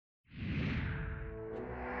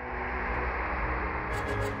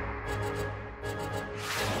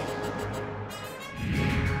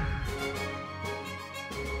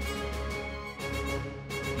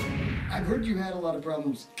I've heard you had a lot of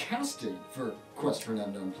problems casting for Quest for an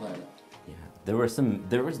Unknown Planet. Yeah, there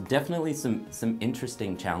was definitely some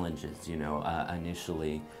interesting challenges, you know,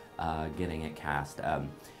 initially getting it cast.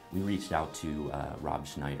 We reached out to Rob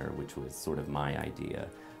Schneider, which was sort of my idea,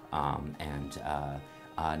 and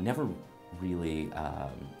never really,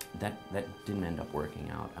 that didn't end up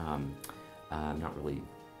working out. I'm not really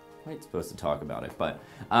quite supposed to talk about it, but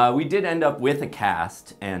we did end up with a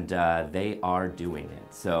cast, and they are doing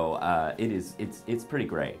it. So it's pretty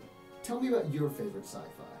great. Tell me about your favorite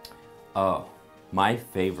sci-fi. Oh, my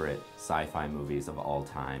favorite sci-fi movies of all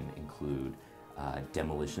time include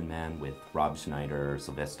Demolition Man with Rob Schneider,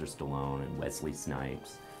 Sylvester Stallone, and Wesley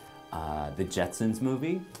Snipes. The Jetsons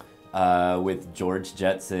movie with George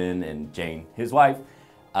Jetson and Jane, his wife.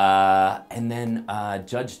 And then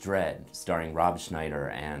Judge Dredd, starring Rob Schneider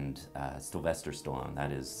and Sylvester Stallone.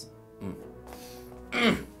 That is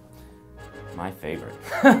my favorite.